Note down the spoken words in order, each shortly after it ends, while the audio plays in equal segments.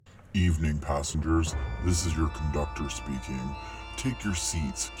Evening, passengers. This is your conductor speaking. Take your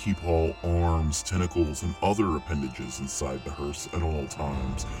seats. Keep all arms, tentacles, and other appendages inside the hearse at all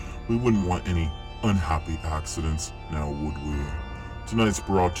times. We wouldn't want any unhappy accidents, now would we? Tonight's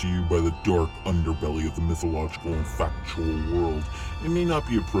brought to you by the dark underbelly of the mythological and factual world. It may not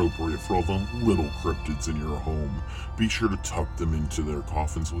be appropriate for all the little cryptids in your home. Be sure to tuck them into their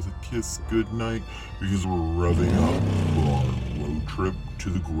coffins with a kiss goodnight, because we're revving up for our road trip to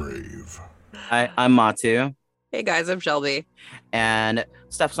the grave. Hi, I'm Matu. Hey guys, I'm Shelby. And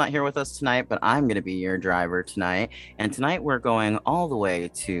Steph's not here with us tonight, but I'm going to be your driver tonight. And tonight we're going all the way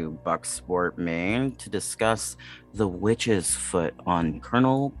to Bucksport, Maine to discuss the witch's foot on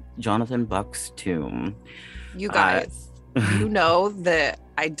Colonel Jonathan Buck's tomb. You guys, you know that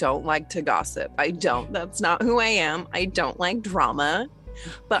I don't like to gossip. That's not who I am. I don't like drama.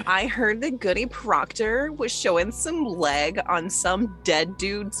 But I heard that Goody Proctor was showing some leg on some dead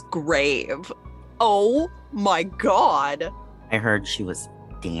dude's grave. Oh my God. I heard she was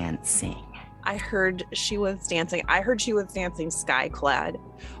dancing. I heard she was dancing skyclad.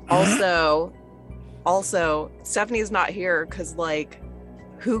 Also, Stephanie's not here because, like,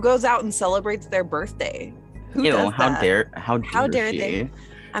 who goes out and celebrates their birthday? Who does how that? How dare they?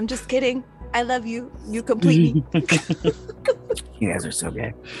 I'm just kidding. I love you. You complete me. You guys are so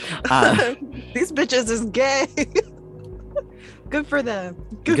gay. These bitches is gay. Good for them.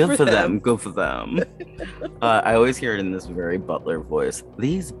 Good for them. I always hear it in this very Butler voice.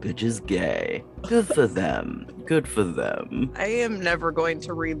 These bitches gay. Good for them. Good for them. I am never going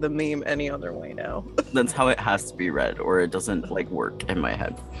to read the meme any other way now. That's how it has to be read, or it doesn't like work in my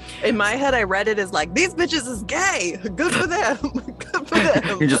head. In my head, I read it as like, these bitches is gay. Good for them. Good for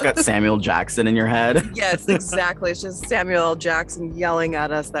them. You just got Samuel Jackson in your head. Yes, exactly. It's just Samuel L. Jackson yelling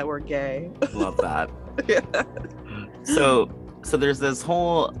at us that we're gay. Love that. Yeah. So there's this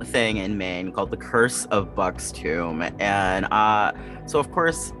whole thing in Maine called the Curse of Buck's Tomb, and so of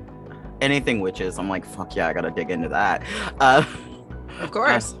course, anything witches, I'm like, fuck yeah, I gotta dig into that. Of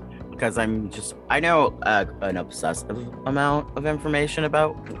course. Because I know an obsessive amount of information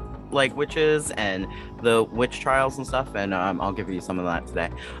about like witches and the witch trials and stuff, and I'll give you some of that today.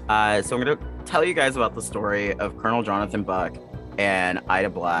 So I'm gonna tell you guys about the story of Colonel Jonathan Buck and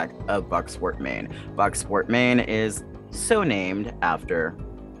Ida Black of Bucksport, Maine. Bucksport, Maine is so named after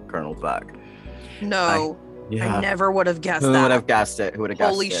Colonel Buck. No, yeah. I never would have guessed Who that. would have guessed it?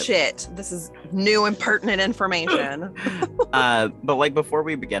 Holy shit. This is new and pertinent information. But like before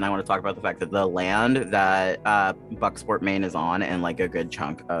we begin, I want to talk about the fact that the land that Bucksport, Maine is on, and like a good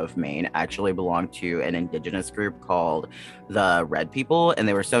chunk of Maine, actually belonged to an indigenous group called the Red People, and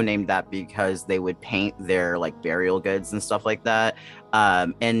they were so named that because they would paint their like burial goods and stuff like that.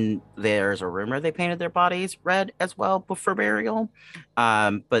 And there's a rumor they painted their bodies red as well for burial.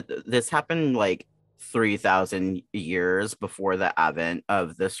 But this happened like 3,000 years before the advent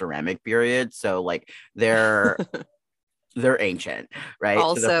of the ceramic period. So like they're ancient, right?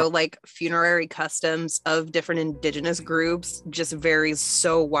 Also, like funerary customs of different indigenous groups just varies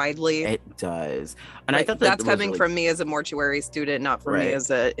so widely. It does. And right? I thought that's coming from me as a mortuary student, not from me as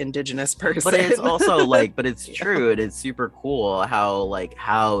an indigenous person. But it's also like, but it's true. It is super cool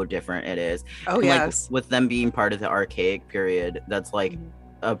how different it is. Oh, and, yes. Like, with them being part of the archaic period, that's like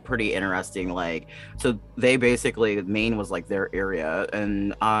a pretty interesting, like, so they basically, Maine was like their area,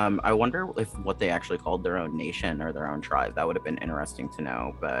 and I wonder if what they actually called their own nation or their own tribe. That would have been interesting to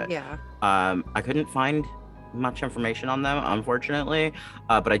know, but yeah, I couldn't find much information on them, unfortunately,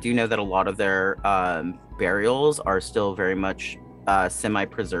 but I do know that a lot of their burials are still very much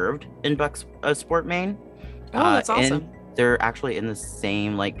semi-preserved in Bucksport, Maine. Oh, that's awesome. They're actually in the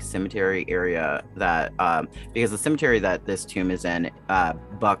same like cemetery area that because the cemetery that this tomb is in,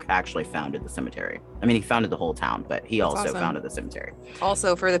 Buck actually founded the cemetery. I mean, he founded the whole town, but he That's also awesome. founded the cemetery.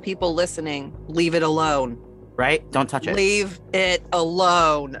 Also, for the people listening, leave it alone. Right? Don't touch it. Leave it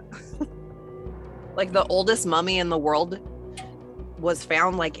alone. Like the oldest mummy in the world was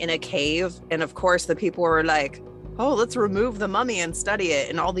found like in a cave, and of course the people were like, oh, let's remove the mummy and study it,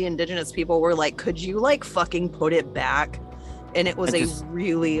 and all the indigenous people were like, could you like fucking put it back? And it was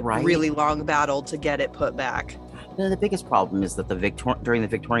really long battle to get it put back. The biggest problem is that during the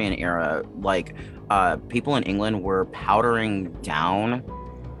Victorian era, like people in England were powdering down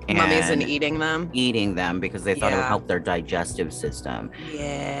mummies and eating them because they thought it would help their digestive system.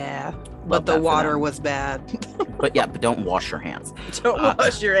 Yeah, but the water was bad. but don't wash your hands. Don't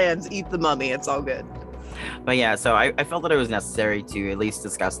wash your hands. Eat the mummy. It's all good. But yeah, so I felt that it was necessary to at least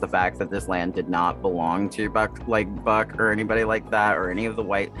discuss the fact that this land did not belong to Buck or anybody like that, or any of the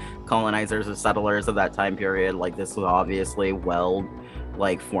white colonizers or settlers of that time period. Like, this was obviously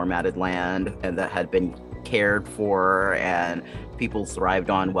like formatted land and that had been cared for and people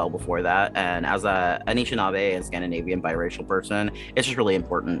thrived on well before that. And as a Anishinaabe and Scandinavian biracial person, it's just really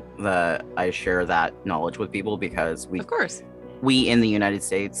important that I share that knowledge with people, because Of course. we in the United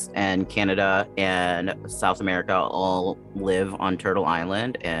States and Canada and South America all live on Turtle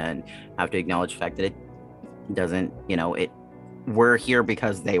Island, and have to acknowledge the fact that it doesn't, we're here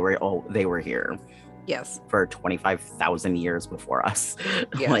because they were here Yes. for 25,000 years before us.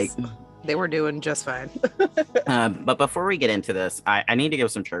 Yes. They were doing just fine. But before we get into this, I need to give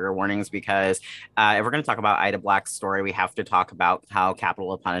some trigger warnings, because if we're going to talk about Ida Black's story, we have to talk about how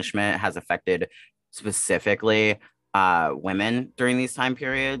capital punishment has affected specifically women during these time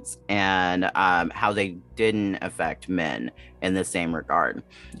periods, and how they didn't affect men in the same regard.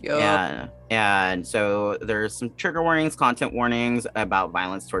 Yup. And so there's some trigger warnings, content warnings about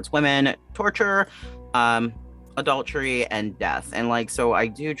violence towards women, torture, adultery, and death. And so I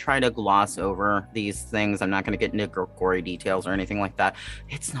do try to gloss over these things. I'm not going to get into gory details or anything like that.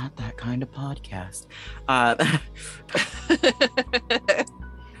 It's not that kind of podcast.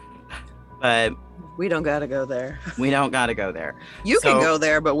 But We don't gotta go there. we don't got to go there. You can So- go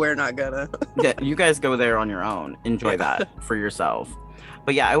there, but we're not gonna. Yeah, you guys go there on your own. Enjoy that for yourself.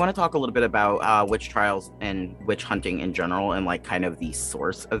 But yeah, I want to talk a little bit about witch trials and witch hunting in general, and kind of the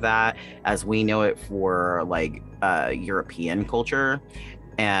source of that as we know it for European culture,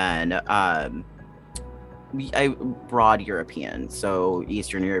 and broad European, so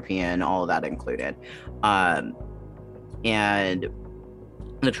Eastern European, all of that included, and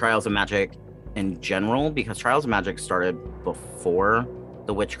the trials of magic in general, because trials of magic started before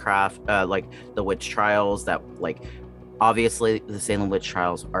the witchcraft, the witch trials that obviously the Salem witch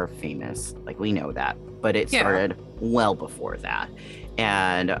trials are famous, we know that, but it started well before that.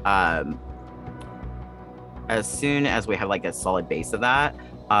 And as soon as we have a solid base of that,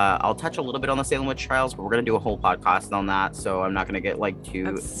 I'll touch a little bit on the Salem witch trials, but we're going to do a whole podcast on that, so I'm not going to get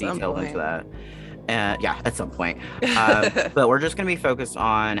too detailed into that. At some point. But we're just going to be focused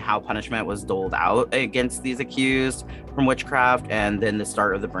on how punishment was doled out against these accused from witchcraft, and then the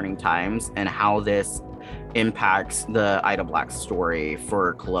start of the Burning Times, and how this impacts the Ida Black story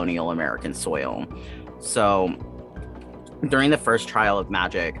for colonial American soil. So, during the first trial of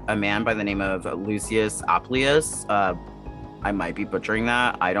magic, a man by the name of Lucius Appius, I might be butchering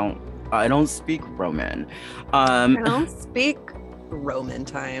that. I don't speak Roman. I don't speak Roman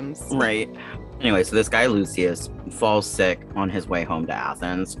times. Right. Anyway, so this guy Lucius falls sick on his way home to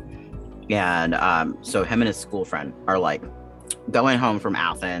Athens, and so him and his school friend are going home from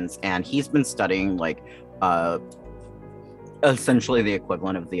Athens, and he's been studying essentially the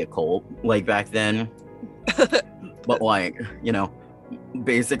equivalent of the occult back then, but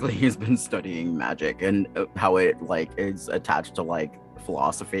basically he's been studying magic and how it is attached to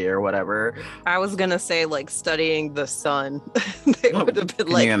philosophy or whatever. I was gonna say studying the sun. They would have been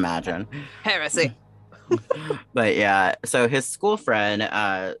Can you imagine? heresy. But yeah, so his school friend,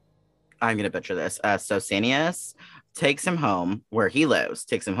 I'm gonna butcher this, Sosanius, takes him home where he lives,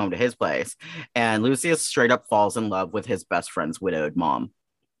 takes him home to his place, and Lucius straight up falls in love with his best friend's widowed mom.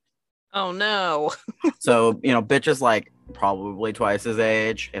 Oh no. So, bitch is probably twice his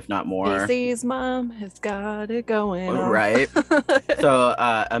age, if not more. DC's mom has got it going on. Right. So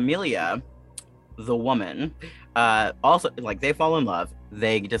Amelia, the woman, also they fall in love.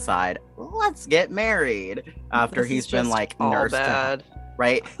 They decide, let's get married after he's been nursed. Bad.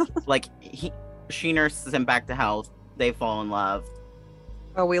 Right? She nurses him back to health. They fall in love.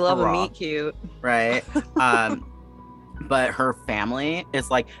 Oh, we love a Hurrah. meet cute. Right. But her family is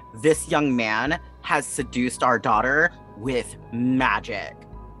this young man has seduced our daughter with magic.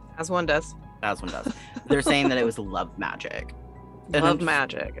 As one does. As one does. They're saying that it was love magic. And Love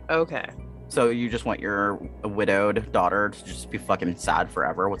magic. Okay. So you just want your widowed daughter to just be fucking sad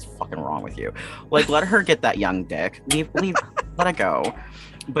forever? What's fucking wrong with you? Let her get that young dick. Leave, let it go.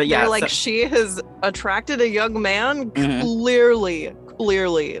 But yeah, They're she has attracted a young man. Mhm.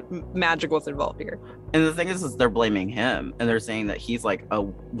 Clearly, magic was involved here. and the thing is they're blaming him, and they're saying that he's a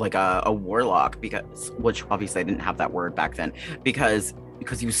warlock, which obviously I didn't have that word back then, because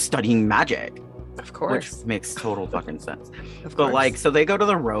he was studying magic. Of course. Which makes total fucking sense. Of But course. so they go to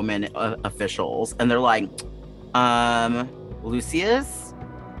the Roman officials, and they're like, Lucius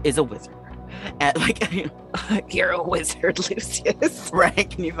is a wizard. And You're a wizard, Lucius. right?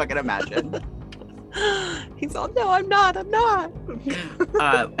 Can you fucking imagine? He's all, no, I'm not.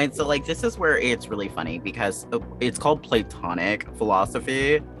 And so this is where it's really funny, because it's called Platonic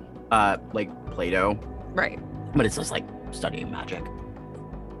philosophy, Plato, Right. but it's just studying magic.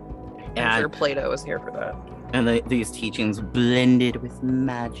 I'm sure Plato was here for that. and these teachings blended with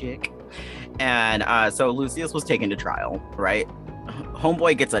magic. And so Lucius was taken to trial, right?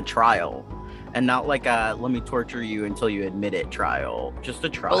 Homeboy gets a trial, and not like a let me torture you until you admit it trial, just a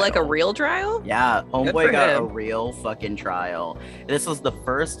trial. Oh, like a real trial? Yeah, homeboy got him. a real fucking trial. This was the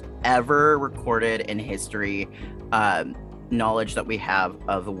first ever recorded in history knowledge that we have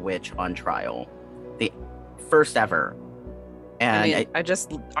of a witch on trial. The first ever. And I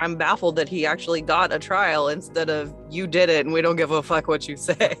mean, I'm baffled that he actually got a trial instead of you did it and we don't give a fuck what you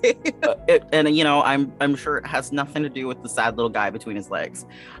say. and you know, I'm sure it has nothing to do with the sad little guy between his legs.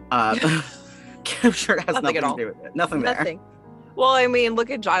 I'm sure it has nothing to do with it. Nothing there. Well, I mean,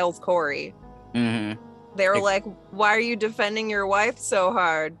 look at Giles Corey. Mm-hmm. They were like, why are you defending your wife so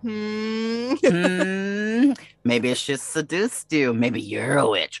hard? Maybe it's just seduced you. Maybe you're a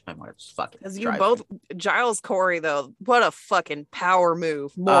witch. I'm like, fucking. Because you both, Giles Corey, though, what a fucking power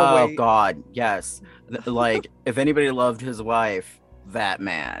move. Oh, God. Yes. Like, if anybody loved his wife, that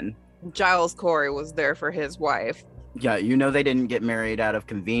man. Giles Corey was there for his wife. Yeah, you know they didn't get married out of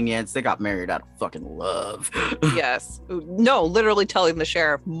convenience. They got married out of fucking love. Yes. No, literally telling the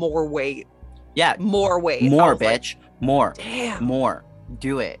sheriff more weight. Yeah. More weight. More, bitch. Like, more. Damn. More.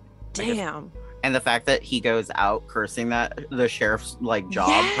 Do it. Damn. And the fact that he goes out cursing the sheriff's like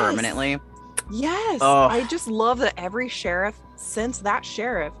job permanently. Yes. Oh. I just love that every sheriff since that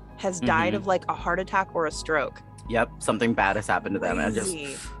sheriff has died of like a heart attack or a stroke. Yep. Something bad has happened to them. And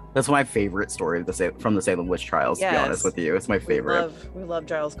that's my favorite story from the Salem witch trials, to be honest with you. It's my favorite. We love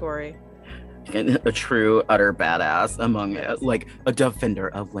Giles Corey. And a true utter badass among like a defender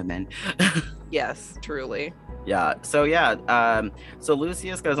of women. Yes, truly. Yeah. So so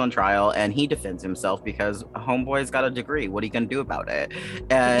Lucius goes on trial and he defends himself because homeboy's got a degree. What are you gonna do about it?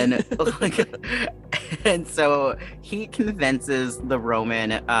 And and so he convinces the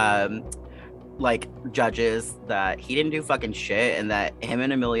Roman like judges that he didn't do fucking shit and that him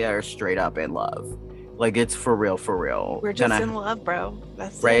and Amelia are straight up in love. Like it's for real. We're just in love, bro.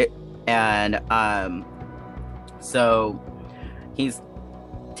 That's right. It. And so he's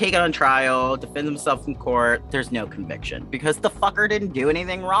taken on trial, defends himself in court. There's no conviction because the fucker didn't do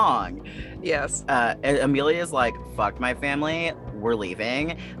anything wrong. Yes. Amelia's like, fuck my family, we're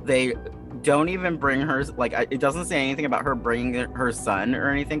leaving. They don't even bring her, like, it doesn't say anything about her bringing her son or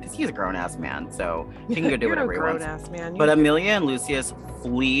anything because he's a grown-ass man, so he can go do whatever he wants. Grown-ass man. But Amelia and Lucius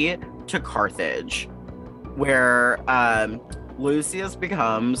flee to Carthage, where Lucius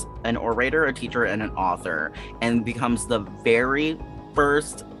becomes an orator, a teacher, and an author, and becomes the very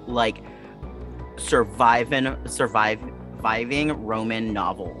first like surviving Roman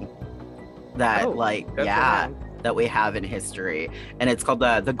novel that that we have in history, and it's called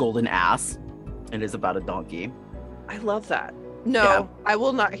the Golden Ass. It is about a donkey. I love that. No, I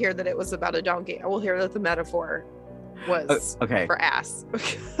will not hear that it was about a donkey. I will hear that the metaphor was for ass.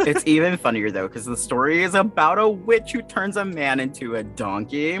 It's even funnier though because the story is about a witch who turns a man into a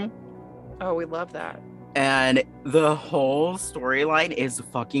donkey. Oh, we love that. And the whole storyline is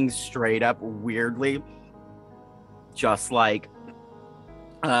fucking straight up weirdly just like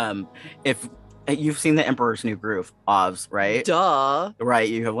if you've seen The Emperor's New Groove, Ovs, right? Duh. Right,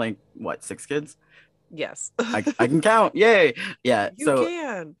 you have like what, 6 kids? Yes. I can count. Yay. Yeah.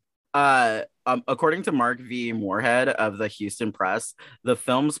 You can. According to Mark V. Moorhead of the Houston Press, the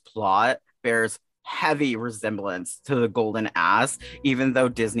film's plot bears heavy resemblance to The Golden Ass, even though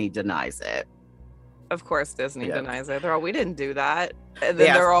Disney denies it. Of course, Disney denies it. They're all, we didn't do that. And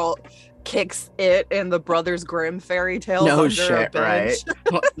then they're all kicks it and the Brothers Grimm fairy tales under a bench.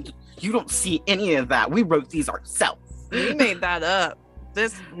 Right? You don't see any of that. We wrote these ourselves. We made that up.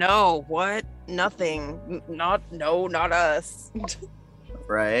 Nothing. Not us.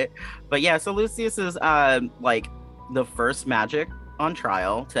 Right. But yeah, so Lucius is like the first magic on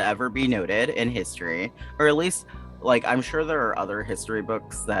trial to ever be noted in history, or at least like I'm sure there are other history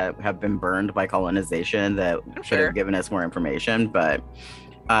books that have been burned by colonization that should have given us more information, but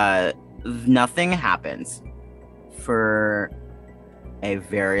nothing happens for a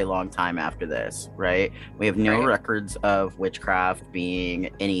very long time after this, right? We have no records of witchcraft being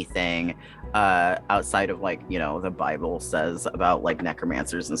anything outside of like, you know, the Bible says about like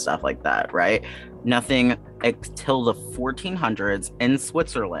necromancers and stuff like that, right? Nothing until the 1400s in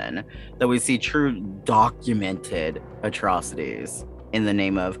Switzerland that we see true documented atrocities in the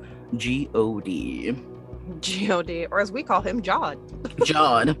name of God. God, or as we call him, John.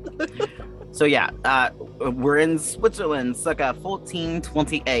 John. So yeah, we're in Switzerland, circa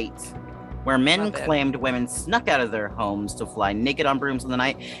 1428, where men claimed women snuck out of their homes to fly naked on brooms in the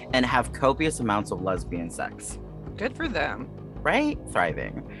night and have copious amounts of lesbian sex. Good for them. right?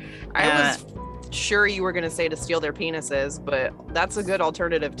 Thriving. I was sure you were going to say to steal their penises, but that's a good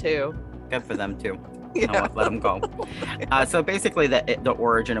alternative too. Good for them too. Yeah. Let them go. So basically, the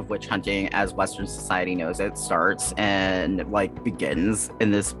origin of witch hunting, as Western society knows it, starts and like begins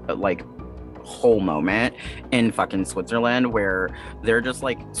in this like whole moment in fucking Switzerland, where they're just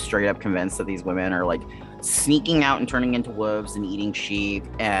like straight up convinced that these women are like sneaking out and turning into wolves and eating sheep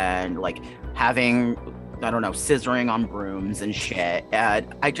and like having, I don't know, scissoring on brooms and shit.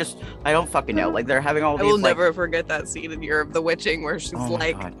 And I don't fucking know. Like they're having all these. I will like, never forget that scene in Year of the Witching where she's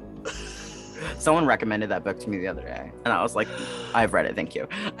like. Someone recommended that book to me the other day, and I was like, I've read it, thank you.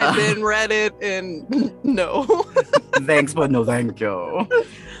 I didn't read it, and no. Thanks, but no thank you.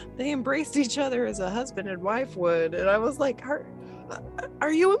 They embraced each other as a husband and wife would, and I was like,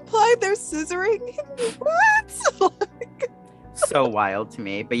 are you implied they're scissoring? What? So wild to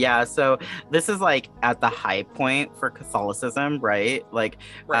me. But yeah, so this is like at the high point for Catholicism, right? Like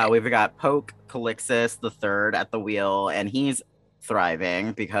Right. We've got Pope Calixtus III at the wheel, and he's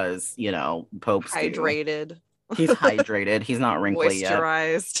thriving because, you know, Pope's hydrated. He's hydrated. He's not wrinkly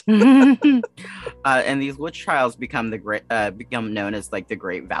moisturized. yet. And these witch trials become known as like the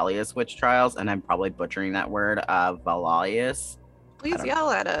Great Valius witch trials, and I'm probably butchering that word. Valius. Please yell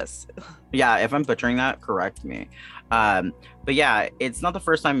at us. Yeah, if I'm butchering that, correct me. But yeah, it's not the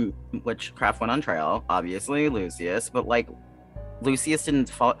first time witchcraft went on trial. Obviously, Lucius, but like Lucius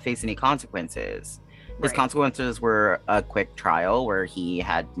didn't face any consequences. His consequences were a quick trial where he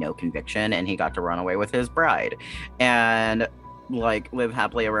had no conviction and he got to run away with his bride and like live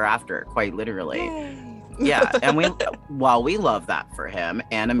happily ever after, quite literally. Yay. Yeah, and we love that for him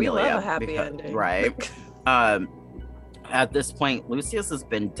and Amelia. We love a happy ending. Right. At this point, Lucius has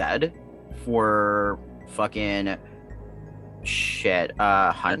been dead for fucking shit,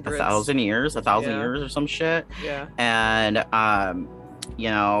 1,000 years or some shit. Yeah. And you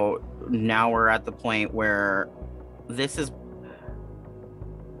know, now we're at the point where this is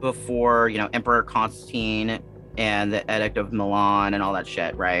before, you know, Emperor Constantine and the Edict of Milan and all that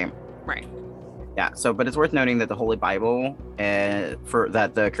shit, right? Right. Yeah. So, but it's worth noting that the Holy Bible, for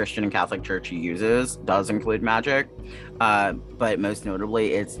that the Christian and Catholic Church uses, does include magic, but most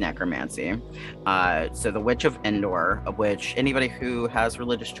notably, it's necromancy. So, the Witch of Endor, which anybody who has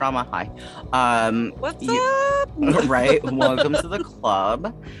religious trauma, hi. What's up? Right. Welcome to the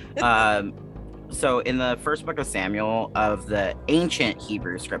club. So in the first book of Samuel of the ancient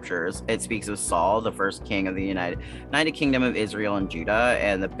Hebrew scriptures, it speaks of Saul, the first king of the United Kingdom of Israel and Judah,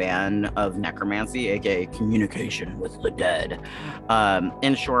 and the ban of necromancy, aka communication with the dead.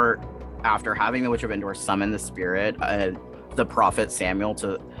 In short, after having the Witch of Endor summon the spirit, the prophet Samuel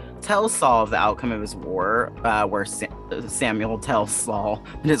to tell Saul the outcome of his war, where Samuel tells Saul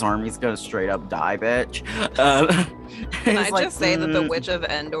that his army's gonna straight up die, bitch. Can I just say that the Witch of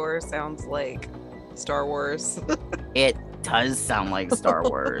Endor sounds like Star Wars? It does sound like Star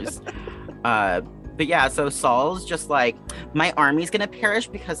Wars. But yeah, so Saul's just like, my army's gonna perish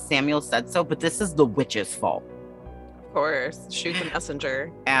because Samuel said so, but this is the witch's fault. Of course, shoot the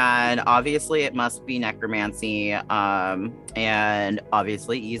messenger. And obviously it must be necromancy, and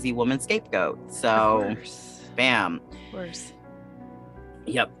obviously easy woman scapegoat. So bam. Of course.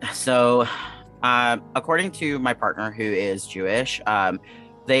 Yep. So according to my partner who is Jewish,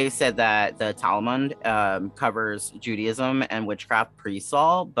 they said that the Talmud covers Judaism and witchcraft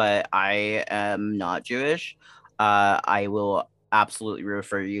pre-Saul, but I am not Jewish. I will absolutely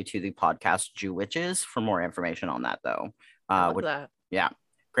refer you to the podcast Jew Witches for more information on that, though. That. Yeah,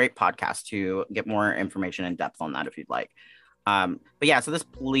 great podcast to get more information in depth on that if you'd like. But yeah, so this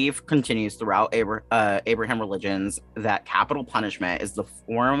belief continues throughout Abraham religions that capital punishment is the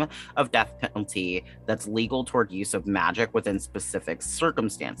form of death penalty that's legal toward use of magic within specific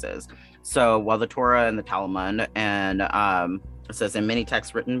circumstances. So while the Torah and the Talmud and it says in many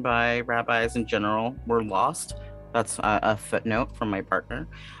texts written by rabbis in general were lost. That's a footnote from my partner.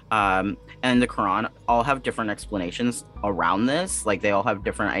 And the Quran all have different explanations around this. Like they all have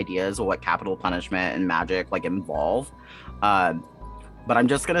different ideas of what capital punishment and magic like involve. But I'm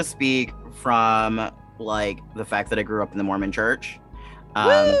just gonna speak from like the fact that I grew up in the Mormon church.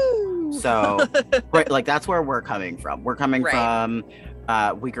 So right, like that's where we're coming from. We're coming from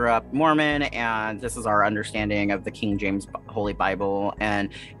we grew up Mormon, and this is our understanding of the King James Holy Bible. And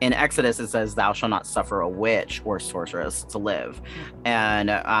in Exodus, it says, "Thou shalt not suffer a witch or sorceress to live." And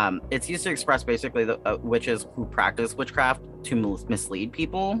it's used to express basically the witches who practice witchcraft to mislead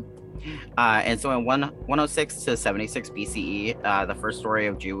people. And so in 106 to 76 BCE, the first story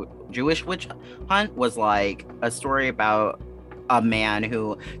of Jewish witch hunt was like a story about a man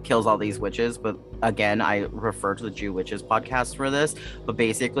who kills all these witches. But again, I refer to the Jew Witches podcast for this. But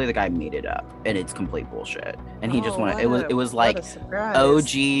basically, the guy made it up, and it's complete bullshit. And he just wanted it was like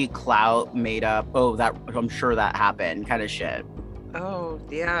OG clout made up. Oh, that I'm sure that happened kind of shit. Oh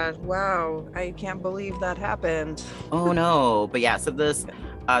yeah, wow! I can't believe that happened. Oh no, but yeah. So this.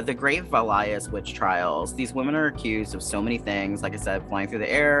 The Great Valias witch trials. These women are accused of so many things, like I said, flying through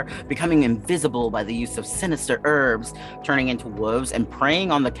the air, becoming invisible by the use of sinister herbs, turning into wolves, and preying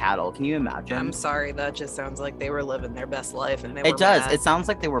on the cattle. Can you imagine? I'm sorry, that just sounds like they were living their best life and they were It does. mad. It sounds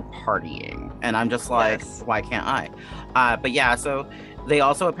like they were partying. And I'm just like, Yes. Why can't I? But yeah, so they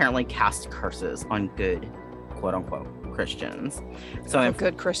also apparently cast curses on good, quote unquote, Christians. So a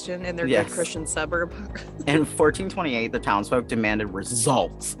good Christian in their Yes. good Christian suburb. In 1428, the townsfolk demanded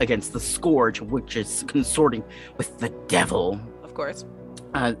results against the scourge, which is consorting with the devil. Of course.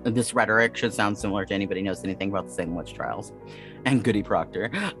 This rhetoric should sound similar to anybody who knows anything about the Salem witch trials. And Goody Proctor.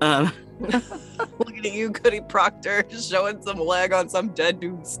 Looking at you, Goody Proctor, showing some leg on some dead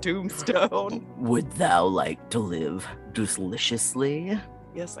dude's tombstone. Would thou like to live deliciously?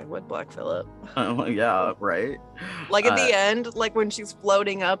 Yes, I would, Black Phillip. Yeah, right? Like at the end, like when she's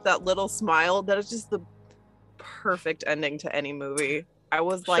floating up, that little smile, that is just the perfect ending to any movie. I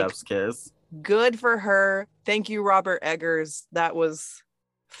was like, Chef's kiss. good for her. Thank you, Robert Eggers. That was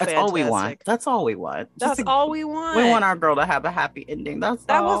That's fantastic. all we want. That's all we want. That's all we want. We want our girl to have a happy ending. That's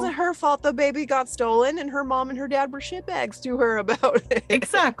That all. wasn't her fault the baby got stolen and her mom and her dad were shitbags to her about it.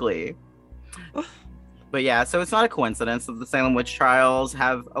 Exactly. But yeah, so it's not a coincidence that the Salem witch trials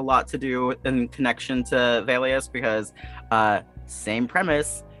have a lot to do in connection to Valius because same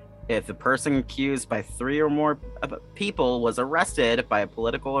premise. If the person accused by 3 or more people was arrested by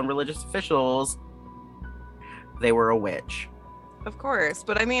political and religious officials, they were a witch. Of course,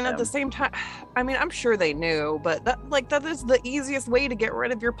 but I mean, at the same time, I mean, I'm sure they knew, but that is the easiest way to get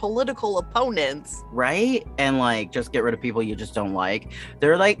rid of your political opponents, right? And like, just get rid of people you just don't like.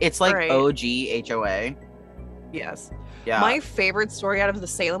 They're like, it's like Right. OG HOA. Yes. Yeah. My favorite story out of the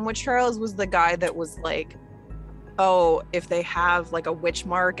Salem witch trials was the guy that was like, oh, if they have like a witch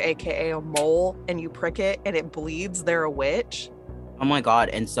mark, aka a mole, and you prick it and it bleeds, they're a witch. Oh my God.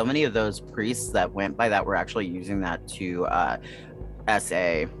 And so many of those priests that went by that were actually using that to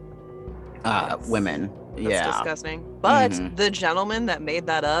SA women. That's Yeah. disgusting. But Mhm. the gentleman that made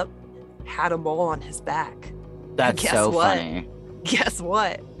that up had a mole on his back. That's guess so what? funny. Guess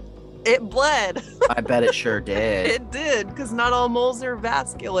what? It bled. I bet it sure did. It did, because not all moles are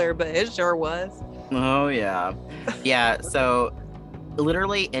vascular, but it sure was. Oh yeah. Yeah, so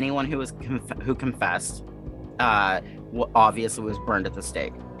literally anyone who was who confessed obviously was burned at the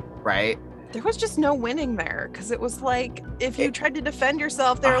stake, right? There was just no winning there, because it was like, if you tried to defend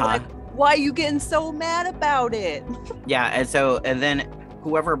yourself, they were like, why are you getting so mad about it? Yeah, and then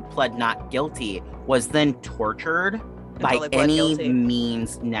whoever pled not guilty was then tortured by Until they pled any guilty.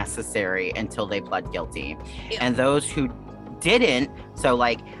 means necessary until they pled guilty. Yeah. And those who didn't, so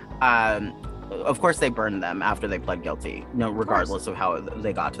like of course they burned them after they pled guilty, regardless of how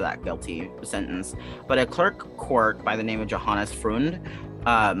they got to that guilty sentence. But a clerk court by the name of Johannes Frund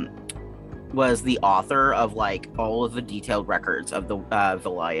was the author of like all of the detailed records of the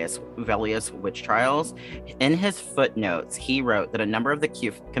Valius witch trials. In his footnotes, he wrote that a number of the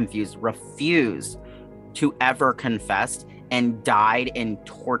confused refused to ever confess and died in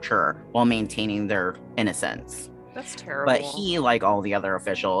torture while maintaining their innocence. That's terrible. But he, like all the other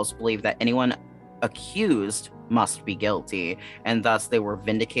officials, believed that anyone accused must be guilty, and thus they were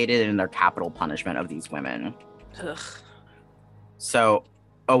vindicated in their capital punishment of these women. Ugh. So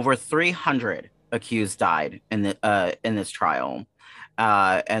over 300 accused died in this trial.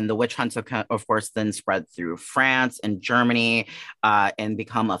 And the witch hunts, of course, then spread through France and Germany and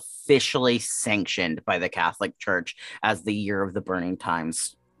become officially sanctioned by the Catholic Church as the year of the burning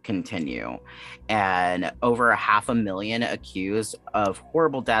times continue. And over 500,000 accused of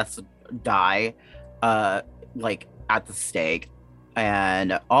horrible deaths die like at the stake,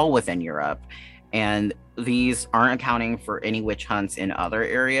 and all within Europe. And these aren't accounting for any witch hunts in other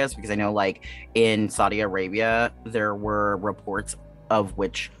areas, because I know like in Saudi Arabia there were reports of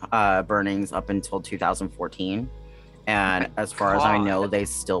witch burnings up until 2014, and as far as I know they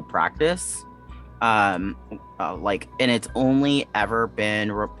still practice like, and it's only ever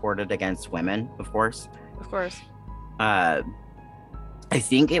been reported against women, of course. I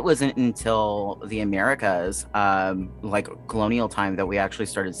think it wasn't until the Americas, like colonial time, that we actually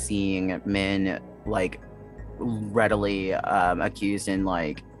started seeing men like readily accused and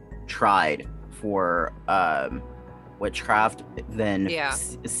like tried for witchcraft than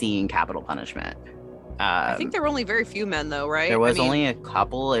seeing capital punishment. I think there were only very few men though, right? There was only a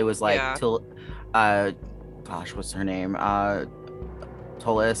couple. It was like Yeah. gosh, what's her name?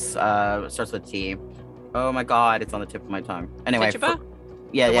 Tolis, starts with T. Oh my god, it's on the tip of my tongue. Anyway, Tituba?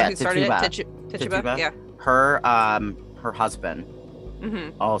 yeah, The yeah, one who started Tituba. it? Tituba? Yeah. Her husband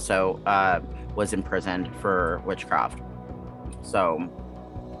Mm-hmm. also was imprisoned for witchcraft. So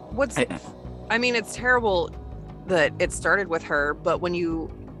I mean, it's terrible that it started with her, but when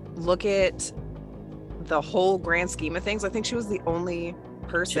you look at the whole grand scheme of things, I think she was the only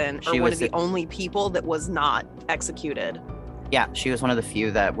person She or one was of the only people that was not executed. yeah, she was one of the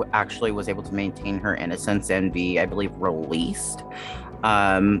few that actually was able to maintain her innocence and be, I believe, released.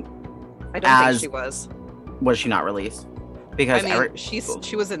 I don't think she was. Was she not released? Because I mean,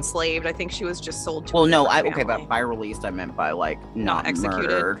 she was enslaved. I think she was just sold to. well, a no, different okay, family. but by released I meant by like not executed.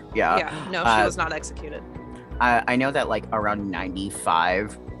 murdered. Yeah. Yeah, no, she was not executed. I know that like around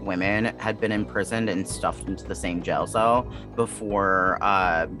 95 women had been imprisoned and stuffed into the same jail cell before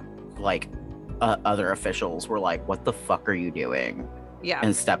other officials were like, what the fuck are you doing? Yeah,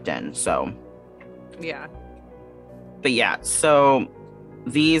 And stepped in. So yeah. but yeah, so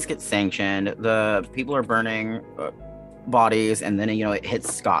these get sanctioned. The people are burning bodies, and then it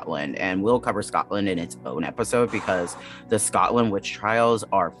hits Scotland, and we'll cover Scotland in its own episode because the Scotland witch trials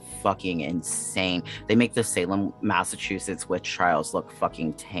are fucking insane. They make the Salem, Massachusetts witch trials look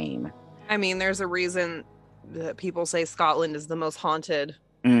fucking tame. I mean, there's a reason that people say Scotland is the most haunted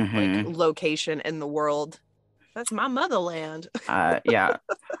Mhm. location in the world. That's my motherland. Yeah.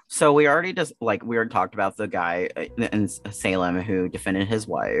 So we already talked about the guy in Salem who defended his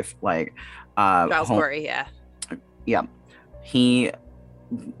wife. Giles Corey, yeah. Yeah, he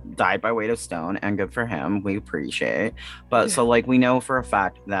died by weight of stone, and good for him. We appreciate. But so we know for a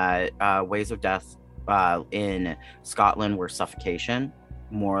fact that ways of death in Scotland were suffocation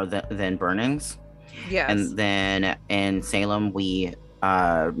more than burnings. Yes. And then in Salem, we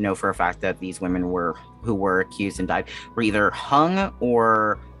know for a fact that these women who were accused and died were either hung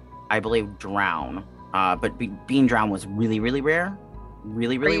or, I believe, drowned. But being drowned was really, really rare.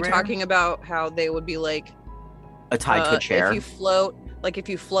 Really, really rare. Are you talking about how they would be like tied to a chair? If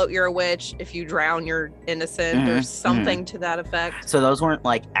you float, you're a witch. If you drown, you're innocent, or something to that effect. So those weren't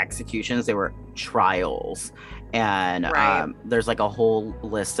like executions; they were trials. And there's like a whole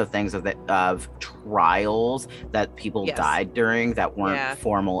list of things of trials that people died during that weren't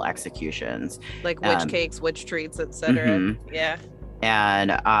formal executions, like witch cakes, witch treats, etc. Yeah.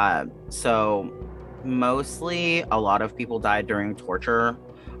 And so mostly a lot of people died during torture,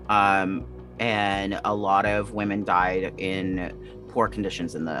 and a lot of women died in poor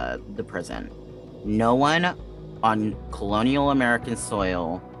conditions in the prison. No one on colonial American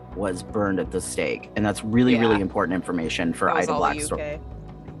soil was burned at the stake, and that's really important information for Ida Black's story.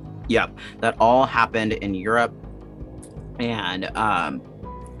 Yep, that all happened in Europe, and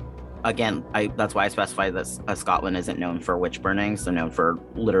again, that's why I specify that Scotland isn't known for witch burnings; they're known for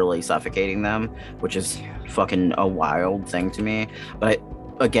literally suffocating them, which is fucking a wild thing to me. But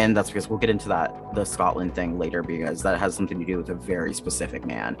again, that's because we'll get into the Scotland thing later, because that has something to do with a very specific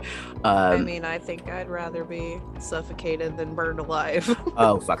man. I mean, I think I'd rather be suffocated than burned alive.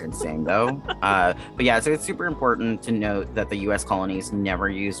 Oh, fucking same though. But yeah, so it's super important to note that the U.S. colonies never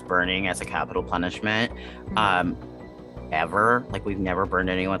used burning as a capital punishment, ever. Like, we've never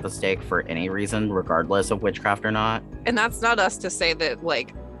burned anyone at the stake for any reason, regardless of witchcraft or not. And that's not us to say that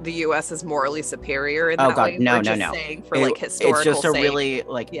the U.S. is morally superior in that way. No. Saying for historical it's just a sake. really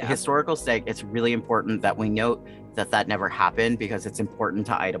historical sake. It's really important that we note that never happened, because it's important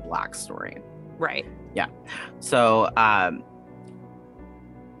to Ida Black's story. Right. Yeah. So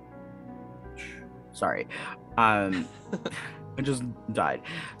sorry. I just died.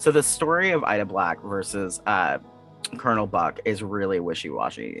 So the story of Ida Black versus Colonel Buck is really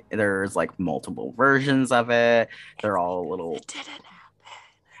wishy-washy. There's multiple versions of it. They're all a little. It didn't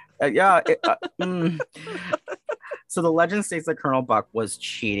happen. So the legend states that Colonel Buck was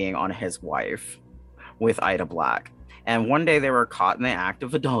cheating on his wife with Ida Black, and one day they were caught in the act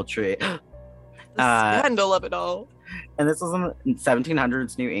of adultery. The scandal of it all. And this was in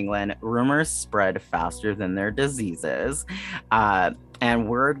 1700s New England. Rumors spread faster than their diseases, and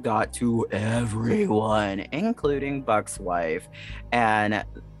word got to everyone, including Buck's wife, and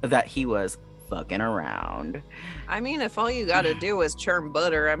that he was fucking around. I mean, if all you got to do is churn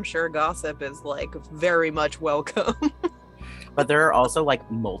butter, I'm sure gossip is very much welcome. But there are also like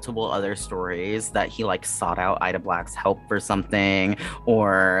multiple other stories that he like sought out Ida Black's help for something,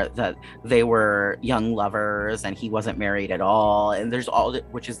 or that they were young lovers and he wasn't married at all. And there's all,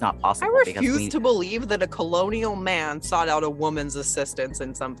 which is not I possible. refuse to believe that a colonial man sought out a woman's assistance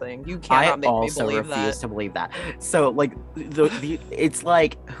in something. You cannot make me believe that. I also refuse to believe that. So like it's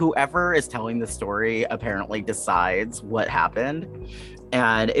like whoever is telling the story apparently decides what happened.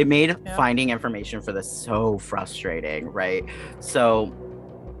 And it made finding information for this so frustrating, right? So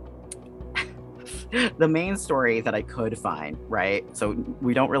the main story that I could find, right? So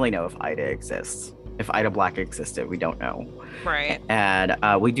we don't really know if Ida exists. If Ida Black existed, we don't know. Right. And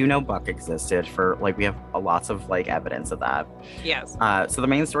we do know Buck existed for, like, we have lots of, like, evidence of that. Yes. So the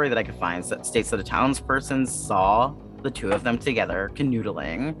main story that I could find states that a townsperson saw the two of them together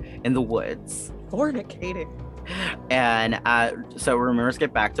canoodling in the woods. Fornicating. And so rumors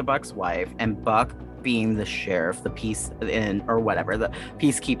get back to Buck's wife, and Buck, being the sheriff, the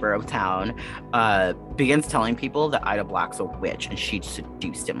peacekeeper of town, begins telling people that Ida Black's a witch and she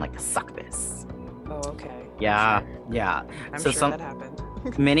seduced him like a succubus. Oh, okay. Yeah, yeah. I'm sure that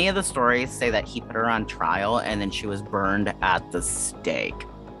happened. Many of the stories say that he put her on trial and then she was burned at the stake.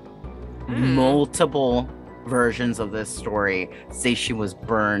 Multiple versions of this story say she was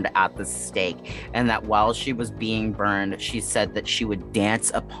burned at the stake, and that while she was being burned, she said that she would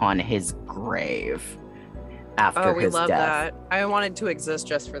dance upon his grave after his death. Oh, we love that. I wanted to exist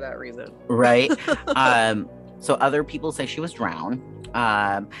just for that reason. Right? So other people say she was drowned,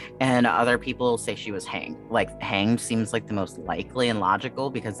 and other people say she was hanged. Like, hanged seems like the most likely and logical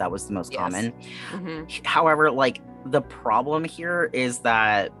because that was the most common. Mm-hmm. However, like, the problem here is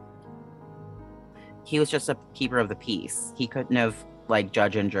that he was just a keeper of the peace. He couldn't have, like,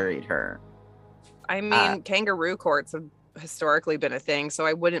 judge and juried her. I mean, kangaroo courts have historically been a thing, so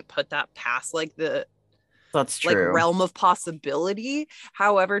I wouldn't put that past, like, the realm of possibility.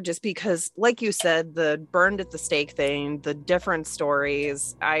 However, just because, like you said, the burned at the stake thing, the different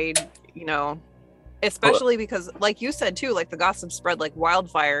stories, especially because, like you said too, like, the gossip spread like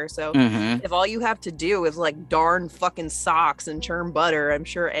wildfire. So if all you have to do is like darn fucking socks and churn butter, I'm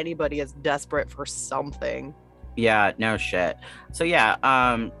sure anybody is desperate for something. Yeah, no shit. So yeah,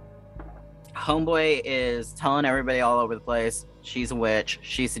 homeboy is telling everybody all over the place she's a witch,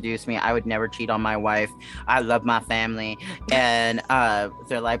 she seduced me, I would never cheat on my wife, I love my family, and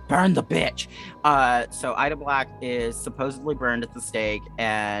they're like, burn the bitch. So Ida Black is supposedly burned at the stake,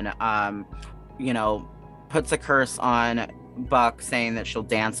 and puts a curse on Buck, saying that she'll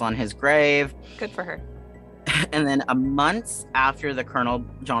dance on his grave. Good for her. And then a month after the Colonel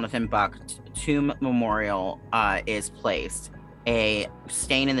Jonathan Buck tomb memorial is placed, a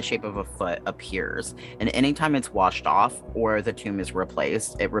stain in the shape of a foot appears, and anytime it's washed off or the tomb is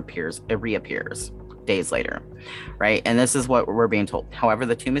replaced, it reappears days later, right? And this is what we're being told. However,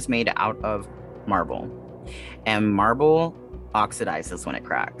 the tomb is made out of marble, and marble oxidizes when it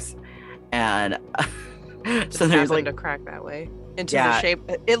cracks, and so there's like to crack that way into the shape.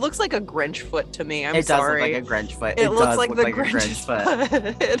 It looks like a Grinch foot to me. It sorry. Does look like a Grinch foot. It looks like the Grinch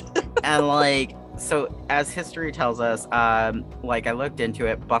foot. And like, so as history tells us, like, I looked into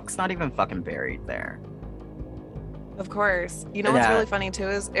it, Buck's not even fucking buried there. Of course. You know what's really funny too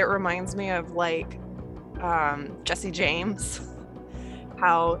is it reminds me of like Jesse James,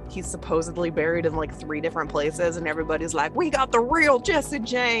 how he's supposedly buried in like 3 different places, and everybody's like, we got the real Jesse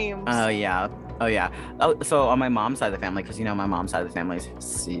James. Oh yeah. So on my mom's side of the family, because my mom's side of the family is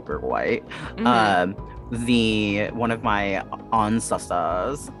super white, one of my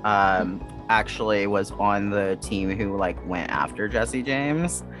ancestors actually was on the team who like went after Jesse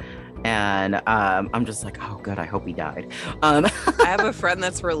James, and I'm just like, oh good, I hope he died. I have a friend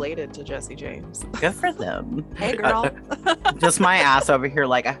that's related to Jesse James. Good for them. Hey girl. Just my ass over here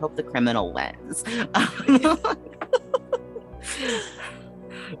like, I hope the criminal wins.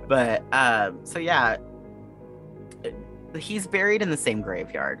 But so yeah, he's buried in the same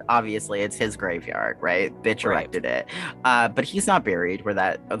graveyard. Obviously, it's his graveyard, right? Bitch erected it. But he's not buried where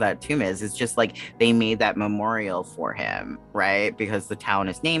that tomb is. It's just like they made that memorial for him, right? Because the town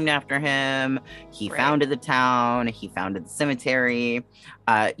is named after him. He founded the town. He founded the cemetery.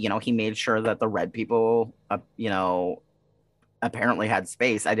 He made sure that the red people, apparently had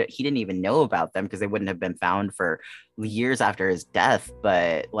space. He didn't even know about them because they wouldn't have been found for years after his death,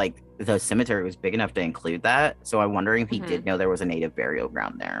 but like the cemetery was big enough to include that. So I'm wondering if he did know there was a native burial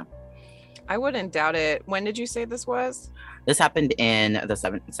ground there. I wouldn't doubt it. When did you say this was? This happened in the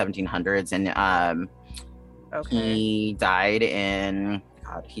 1700s, and he died in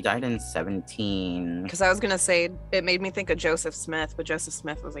 17. Because I was gonna say it made me think of Joseph Smith, but Joseph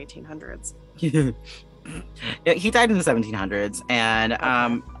Smith was 1800s. He died in the 1700s, and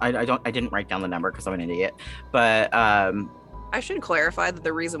Okay. I didn't write down the number because I'm an idiot, but I should clarify that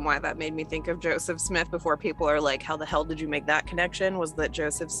the reason why that made me think of Joseph Smith before people are like, how the hell did you make that connection? Was that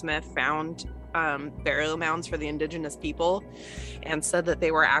Joseph Smith found burial mounds for the indigenous people and said that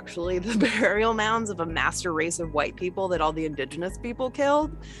they were actually the burial mounds of a master race of white people that all the indigenous people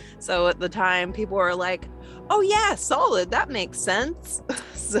killed. So at the time, people were like, oh yeah, solid, that makes sense.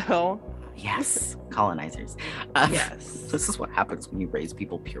 So yes, colonizers. yes. This is what happens when you raise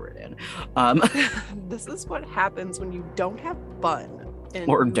people Puritan. This is what happens when you don't have fun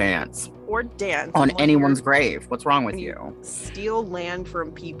Or dance on on anyone's grave. What's wrong with you? Steal land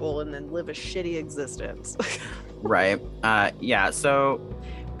from people and then live a shitty existence. Right. Yeah. So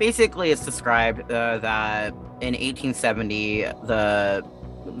basically, it's described that in 1870,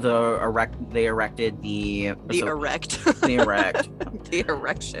 they erected the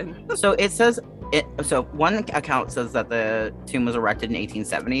erection. So it says so one account says that the tomb was erected in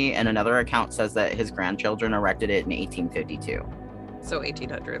 1870, and another account says that his grandchildren erected it in 1852. So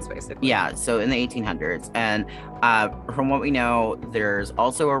 1800s, basically. Yeah, so in the 1800s. And from what we know, there's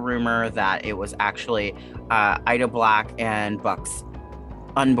also a rumor that it was actually Ida Black and Buck's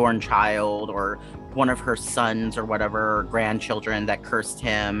unborn child, or one of her sons or whatever, grandchildren, that cursed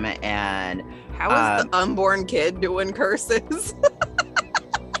him. And how is the unborn kid doing curses?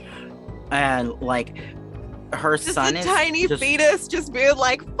 And like her just son a is tiny fetus just being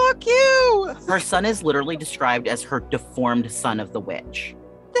like, fuck you. Her son is literally described as her deformed son of the witch.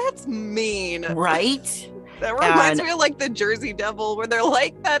 That's mean. Right? That reminds me of like the Jersey Devil, where they're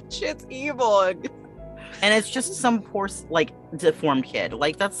like, that shit's evil. And it's just some poor, like, deformed kid.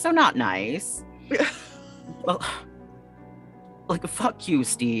 Like, that's so not nice. Well, like, fuck you,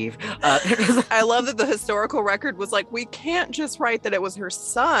 Steve. I love that the historical record was like, we can't just write that it was her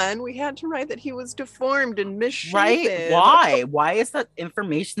son. We had to write that he was deformed and misshapen. Right? Why? Why is that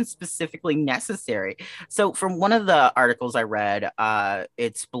information specifically necessary? So from one of the articles I read,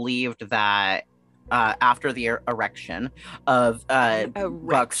 it's believed that after the erection of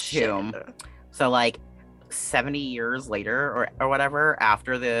Buck's tomb, so like 70 years later or whatever,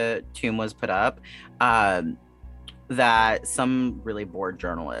 after the tomb was put up, that some really bored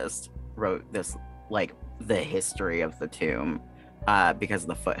journalist wrote this, like, the history of the tomb, because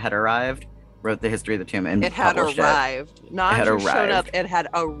the foot had arrived, wrote the history of the tomb, and it had arrived. Not just showed up, it had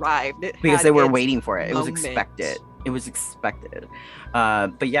arrived. Because they were waiting for it. It was expected. It was expected.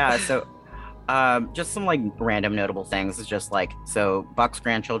 But yeah, so just some like random notable things. It's just like, so Buck's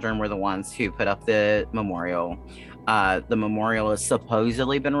grandchildren were the ones who put up the memorial. The memorial has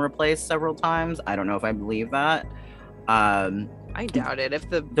supposedly been replaced several times. I don't know if I believe that. I doubt it. If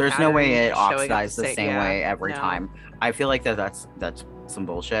there's no way it oxidized the same way every time. I feel like that's some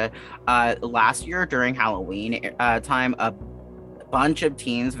bullshit. Last year during Halloween time, a bunch of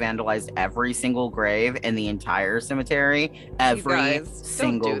teens vandalized every single grave in the entire cemetery. Every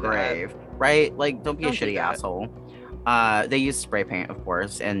single grave. Right? Like, don't be a shitty asshole. They used spray paint, of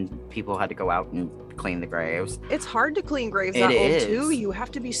course, and people had to go out and clean the graves. It's hard to clean graves that old too. You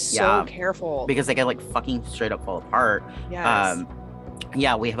have to be so careful because they get like fucking straight up fall apart. Yes.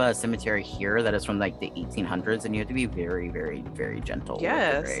 Yeah, we have a cemetery here that is from like the 1800s, and you have to be very, very, very gentle with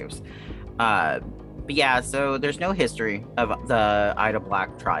the graves. But yeah, so there's no history of the Ida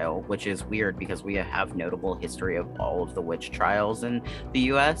Black trial, which is weird because we have notable history of all of the witch trials in the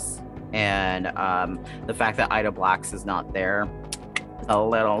U.S. And the fact that Ida Black's is not there, a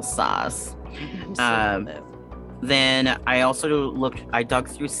little sus. Then I dug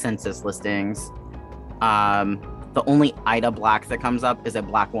through census listings. The only Ida Black that comes up is a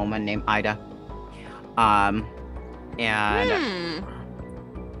black woman named Ida. And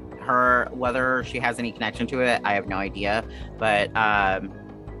her, whether she has any connection to it, I have no idea. But I'll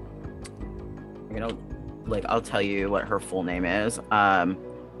tell you what her full name is.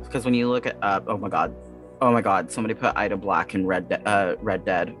 Because when you look at oh my god, somebody put Ida Black in Red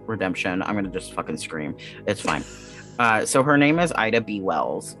Dead Redemption. I'm gonna just fucking scream. It's fine. So her name is Ida B.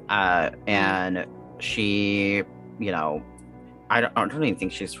 Wells, and she, I don't even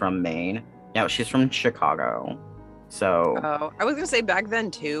think she's from Maine. No, she's from Chicago. So I was gonna say back then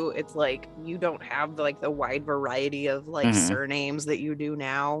too, it's like you don't have the wide variety of surnames that you do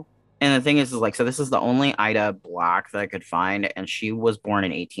now. And the thing is like, so this is the only Ida Black that I could find, and she was born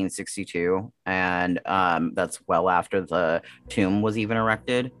in 1862, and that's well after the tomb was even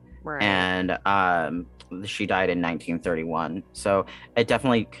erected. Right. And she died in 1931, so it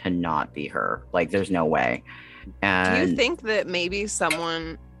definitely cannot be her. Like, there's no way. And do you think that maybe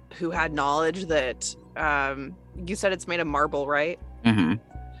someone who had knowledge that you said it's made of marble, right? Mm-hmm.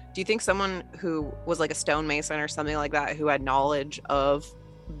 Do you think someone who was like a stonemason or something like that, who had knowledge of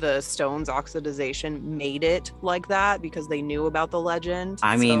the stone's oxidization, made it like that because they knew about the legend?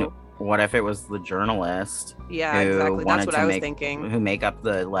 I mean, what if it was the journalist? Yeah, exactly. That's what I was thinking. Who make up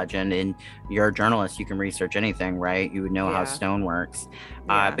the legend, and you're a journalist, you can research anything, right? You would know how stone works.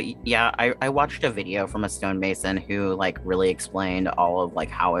 But yeah, I watched a video from a stonemason who like really explained all of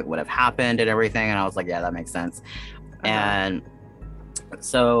like how it would have happened and everything, and I was like, yeah, that makes sense. And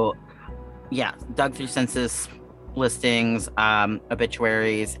so, yeah, dug through census listings,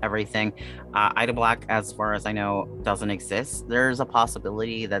 obituaries, everything. Ida Black, as far as I know, doesn't exist. There's a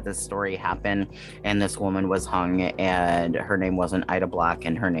possibility that this story happened and this woman was hung and her name wasn't Ida Black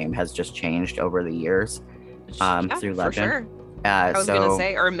and her name has just changed over the years through legend. For sure. I was gonna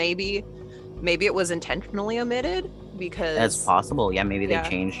say, or maybe it was intentionally omitted because it's possible. Yeah, maybe they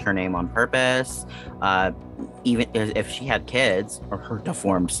changed her name on purpose. Even if she had kids, or her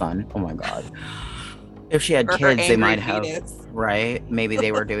deformed son. Oh my God. If she had kids, they might have, right? Maybe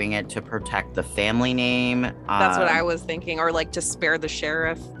they were doing it to protect the family name. That's what I was thinking. Or like to spare the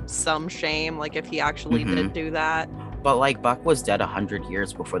sheriff some shame, like if he actually did do that. But like Buck was dead 100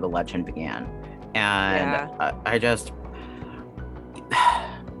 years before the legend began. And I just...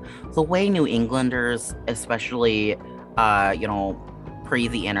 the way New Englanders, especially, you know, pre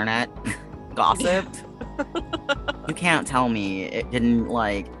the internet, gossiped, you can't tell me it didn't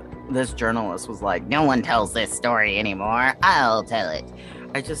like... This journalist was like, no one tells this story anymore. I'll tell it.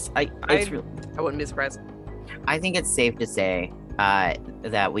 I wouldn't be surprised. I think it's safe to say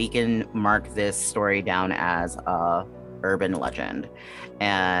that we can mark this story down as a urban legend.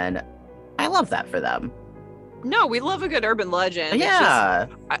 And I love that for them. No, we love a good urban legend. Yeah.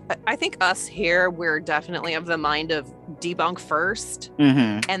 I think us here, we're definitely of the mind of debunk first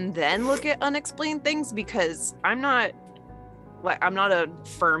and then look at unexplained things, because I'm not a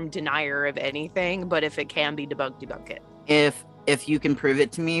firm denier of anything, but if it can be debunked, debunk it. If you can prove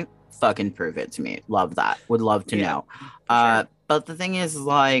it to me, fucking prove it to me. Love that. Would love to know. Sure. But the thing is,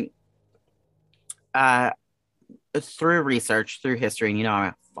 like, through research, through history, and you know, I'm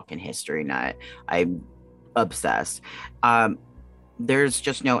a fucking history nut. I'm obsessed. There's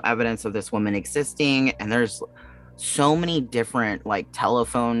just no evidence of this woman existing, and there's so many different like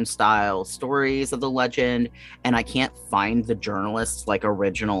telephone style stories of the legend, and I can't find the journalist's like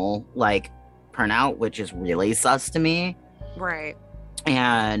original like printout, which is really sus to me. Right.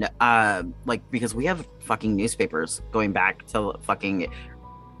 And like, because we have fucking newspapers going back to fucking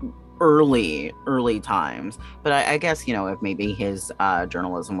early times, but I guess, you know, if maybe his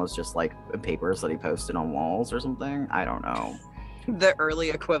journalism was just like papers that he posted on walls or something, I don't know. The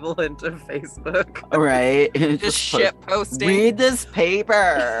early equivalent of Facebook. Right. Just shit posting. Read this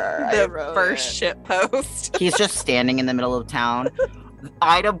paper. The first shit post. He's just standing in the middle of town.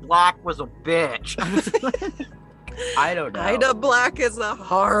 Ida Black was a bitch. I don't know. Ida Black is a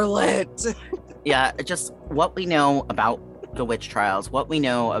harlot. Yeah, just what we know about the witch trials, what we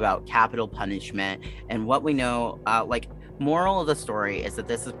know about capital punishment, and what we know, like, moral of the story is that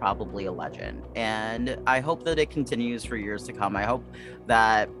this is probably a legend, and I hope that it continues for years to come. I hope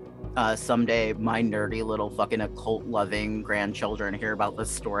that someday my nerdy little fucking occult loving grandchildren hear about this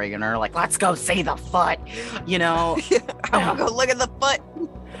story and are like, let's go see the foot, you know. I want to go look at the foot.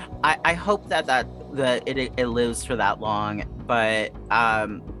 I hope that it lives for that long, but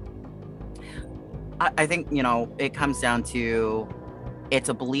I think, you know, it comes down to, it's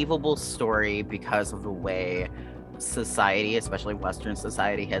a believable story because of the way society, especially Western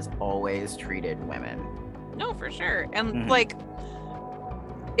society, has always treated women. No, for sure. And like,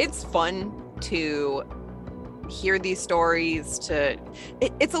 it's fun to hear these stories.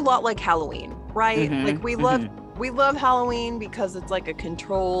 It's a lot like Halloween, right? Like we love Halloween because it's like a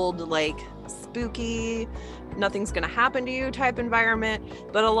controlled, like spooky, nothing's gonna happen to you type environment.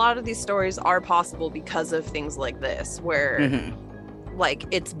 But a lot of these stories are possible because of things like this, where like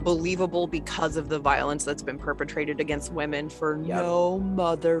it's believable because of the violence that's been perpetrated against women for no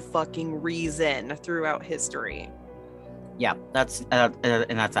motherfucking reason throughout history. Yeah, that's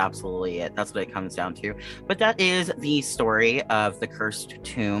absolutely it. That's what it comes down to. But that is the story of the cursed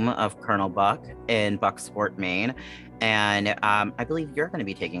tomb of Colonel Buck in Bucksport, Maine. And I believe you're going to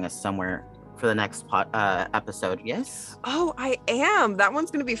be taking us somewhere for the next episode, yes? Oh, I am. That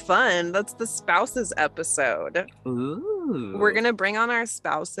one's going to be fun. That's the spouses episode. Ooh. We're going to bring on our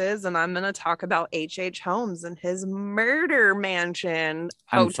spouses, and I'm going to talk about H.H. Holmes and his murder mansion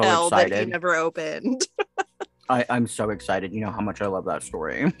hotel that he never opened. I'm so excited. You know how much I love that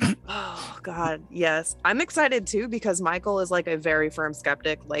story. Oh God, yes. I'm excited too because Michael is like a very firm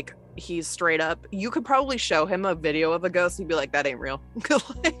skeptic. Like he's straight up. You could probably show him a video of a ghost. He'd be like, "That ain't real."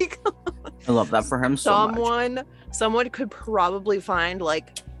 Like I love that for him so much. someone could probably find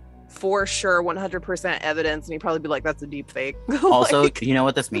like for sure 100% evidence, and he'd probably be like, "That's a deep fake." Also, Like, you know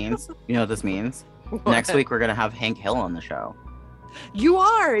what this means? You know what this means? Next week we're gonna have Hank Hill on the show. You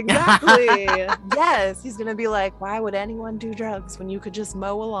are, exactly. Yes, he's gonna be like, "Why would anyone do drugs when you could just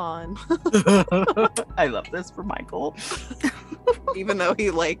mow a lawn?" I love this for Michael. Even though he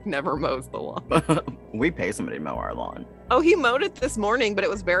like never mows the lawn. We pay somebody to mow our lawn. Oh, he mowed it this morning, but it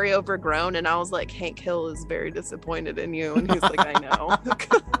was very overgrown, and I was like, "Hank Hill is very disappointed in you," and he's like, "I know."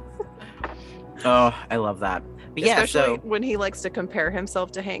 Oh, I love that. But yeah, especially so when he likes to compare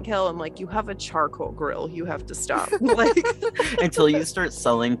himself to Hank Hill. I'm like, "You have a charcoal grill. You have to stop." Like, until you start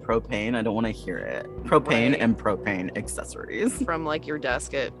selling propane, I don't want to hear it. Propane Right. and propane accessories. from like your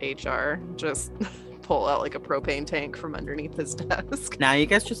desk at HR, just pull out like a propane tank from underneath his desk. Now you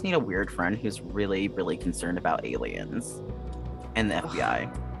guys just need a weird friend who's really, really concerned about aliens and the FBI.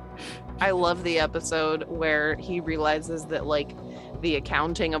 I love the episode where he realizes that like the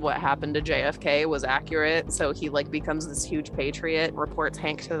accounting of what happened to JFK was accurate, so he like becomes this huge patriot, reports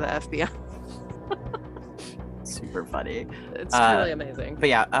Hank to the FBI. Super funny. It's truly amazing. But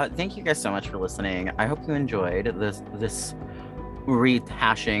yeah, thank you guys so much for listening. I hope you enjoyed this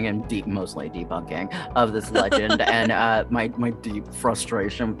rehashing and mostly debunking of this legend and my deep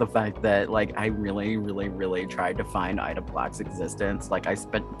frustration with the fact that like I really, really, really tried to find Ida Black's existence. Like I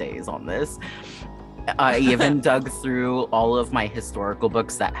spent days on this. I even dug through all of my historical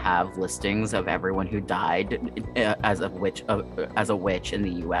books that have listings of everyone who died as a witch in the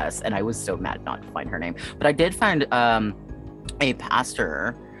U.S. And I was so mad not to find her name. But I did find a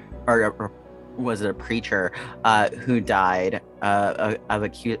pastor, or was it a preacher, who died of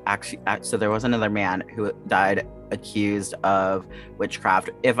accused. Actually, so there was another man who died accused of witchcraft,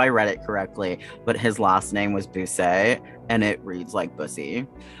 if I read it correctly, but his last name was Busset, and it reads like Bussy.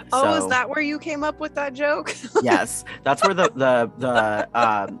 Oh, is that where you came up with that joke? Yes, that's where the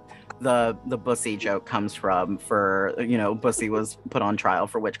Bussy joke comes from. For Bussy was put on trial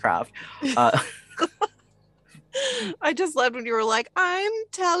for witchcraft. I just loved when you were like, "I'm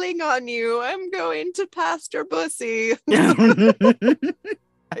telling on you. I'm going to Pastor Bussy."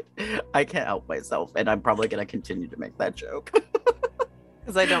 I can't help myself, and I'm probably going to continue to make that joke.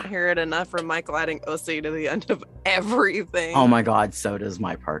 Because I don't hear it enough from Michael adding OC to the end of everything. Oh my God, so does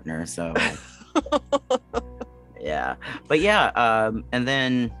my partner, so... Yeah. But yeah, and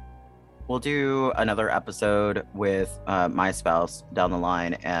then we'll do another episode with my spouse down the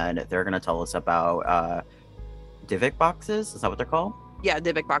line, and they're going to tell us about Divic boxes. Is that what they're called? Yeah,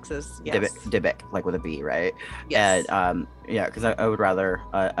 Dybbuk boxes. Yes. Dybbuk, like with a B, right? Yes. And yeah, because I would rather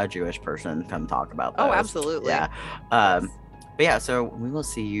a Jewish person come talk about those. Oh, absolutely. Yeah. Yes. But yeah, so we will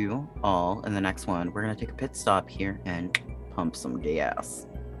see you all in the next one. We're gonna take a pit stop here and pump some gas.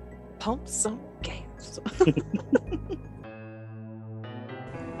 Pump some gas.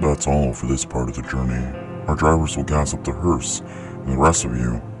 That's all for this part of the journey. Our drivers will gas up the hearse, and the rest of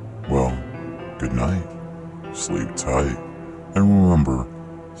you, well, good night. Sleep tight. And remember,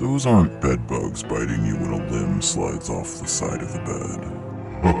 those aren't bed bugs biting you when a limb slides off the side of the bed.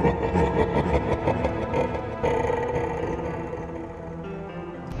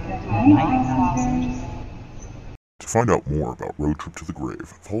 To find out more about Road Trip to the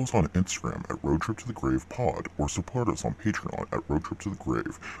Grave, follow us on Instagram at Road Trip to the Grave Pod, or support us on Patreon at Road Trip to the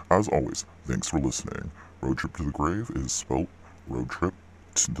Grave. As always, thanks for listening. Road Trip to the Grave is spelled Road Trip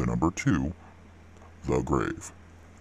to the number 2, the Grave.